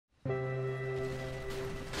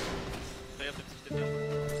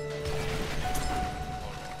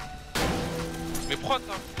What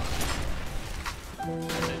the?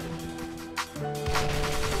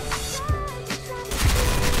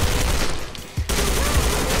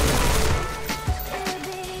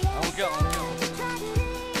 I'll go.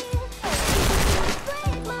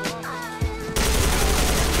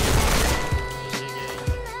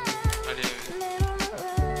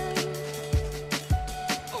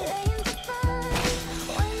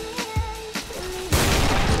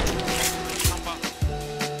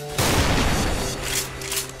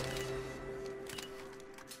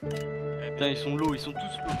 Putain, ils sont low, ils sont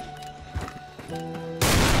tous low.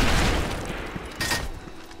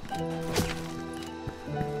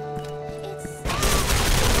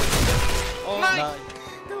 Oh, nice.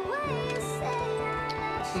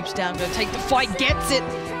 Leaps down, gonna take the fight, gets it.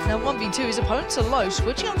 Now 1v2, his opponents are low.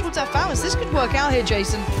 Switching on towards that Faust. This could work out here,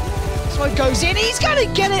 Jason. Smoke goes in, he's gonna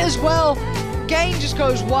get it as well. Gain just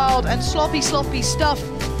goes wild, and sloppy stuff,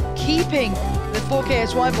 keeping the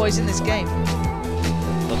 4KSY boys in this game.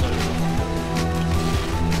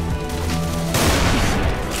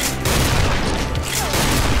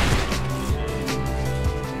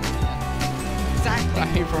 I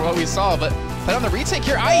mean, for what we saw, but on the retake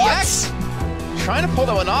here, IEX trying to pull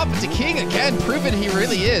that one off, but King again, proving he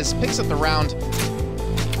really is. Picks up the round.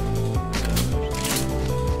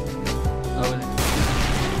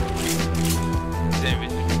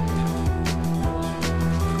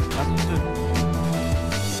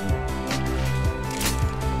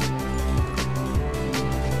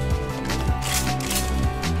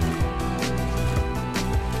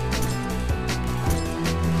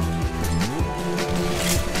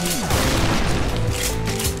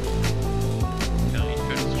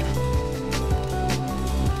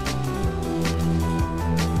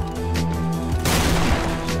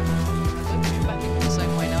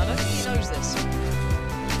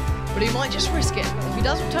 But he might just risk it. If he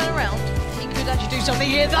doesn't turn around, he could actually do something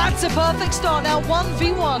here. That's a perfect start now,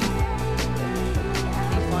 1v1. He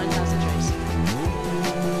finally has a chase.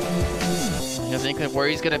 I think that where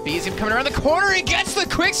he's gonna be is him coming around the corner. He gets the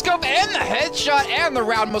quick scope and the headshot and the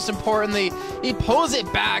round, most importantly. He pulls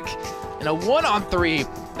it back in a 1-on-3.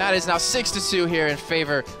 That is now 6-2 here in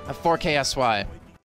favor of 4KSY.